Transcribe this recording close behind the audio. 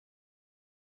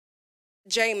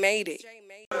Jay made it.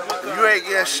 You ain't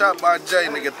getting shot by Jay,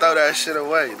 nigga. Throw that shit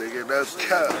away, nigga. That's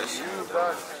cap.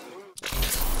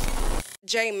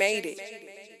 Jay made it.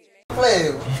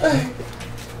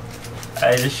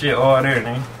 Hey, this shit all there,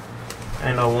 nigga.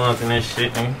 Ain't no ones in this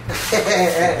shit, nigga.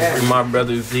 Free my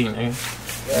brother Z, nigga.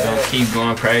 You don't keep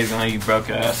going crazy on you broke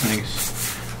ass niggas.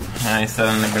 I ain't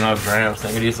selling nigga no grams,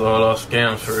 nigga. These are all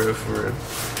scams for real, for real.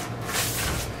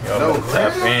 Yo, no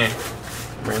tap in.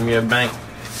 Bring me a bank.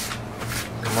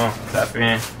 Come on, tap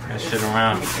in. That shit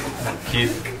around. Keep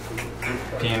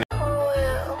PNF.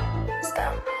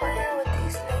 Stop playing with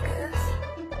these niggas.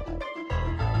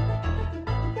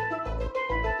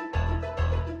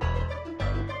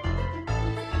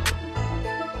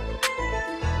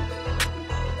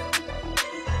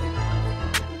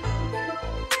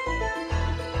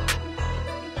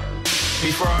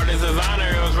 Before all this designer,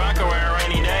 it was rocker wearing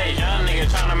rainy days. Young nigga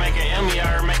tryna make an Emmy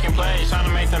out making plays.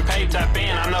 Tryna make some pay, tap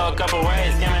in, I know a couple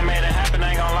ways. Scamming made it happen,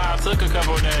 ain't gon' lie, it took a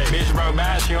couple days. Bitch broke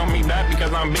bad, she want me back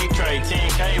because I'm Big Trey.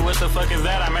 10K, what the fuck is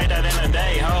that? I made that in a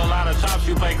day. Whole lot of chops,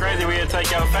 you play crazy, we'll take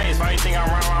your face. Why you think I'm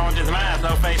wrong with this mask?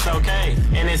 No face, okay.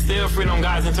 And it's still freedom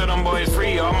guys until them boys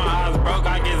free. All my eyes broke,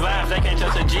 I get laughed, they can't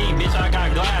touch a G. Bitch, I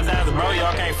got glass, ass bro,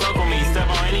 y'all can't fuck with me. Step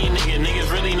on any nigga,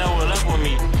 niggas really know what up with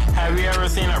me. Have you ever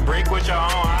seen a brick with your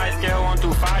own eyes? Scale 1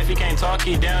 through 5, he can't talk,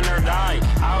 he down there die.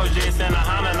 I was just in a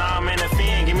Honda, now I'm in a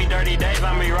Fin. Give me 30 days,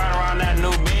 I'll be riding around that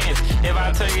new Benz. If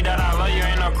I tell you that I love you,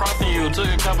 ain't no crossing you. Took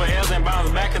a couple L's and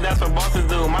bounced back, cause that's what bosses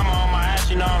do. Mama on my ass,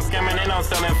 you know I'm scamming and I'm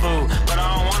selling food. But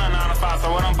I don't want a 9 to 5,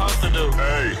 so what I'm supposed to do?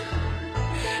 Hey.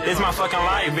 This my fucking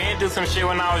life. Been through some shit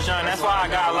when I was young, that's why I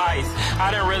got lice. I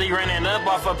done really ran it up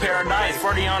off of paradise.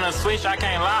 40 on a switch, I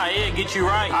can't lie, it get you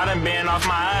right. I done been off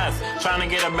my ass, trying to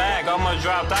get a bag. Almost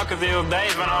dropped out cause it was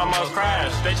days when I almost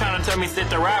crashed. They trying to tell me sit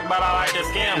to rap, but I like to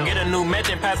scam. Get a new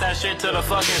method, pass that shit to the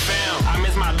fucking fam. I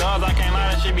miss my dogs, I can't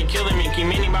lie, that shit be killing me. Keep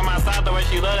Minnie by my side, the way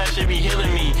she love that shit be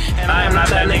healing me. And I am not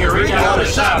that nigga rich, I hold a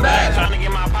shot back. Trying to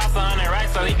get my pops 100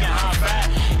 racks so he can hop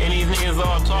back. And these niggas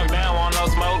all talk down, want no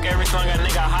smoke. Every song a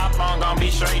nigga hop on, gon' be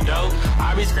straight dope.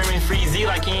 I be screaming free Z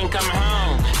like he ain't coming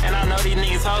home. And I know these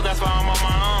niggas hoes, that's why I'm on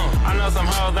my own. I know some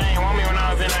hoes, they ain't want me when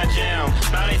I was in that gym.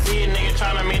 Now they see a nigga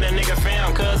tryna meet a nigga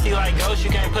fam. Cause he like ghost,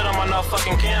 you can't put him on no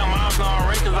fucking cam. Mine's gon'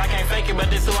 ring cause I can't fake it, but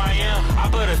this who I am.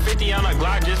 I put a 50 on a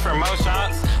Glock just for more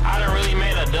shots. I done really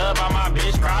made a dub on my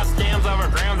bitch. Cross stems over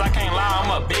grams, I can't lie,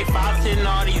 I'm a big fox. Hitting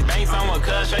all these banks, I'm a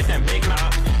cuz chasing big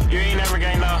knots. You ain't never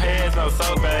gained no heads, no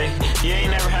soap, eh? You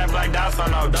ain't never had black dots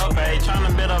on no dope, eh?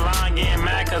 Tryna build a line, getting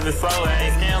mad cause it's slow, eh?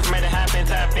 Scams made it happen,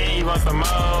 tap in, you want some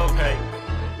more pay.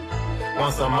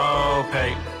 Want some more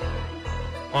pay.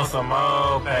 Want some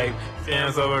more pay.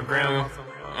 Scams over gram,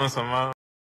 want some more.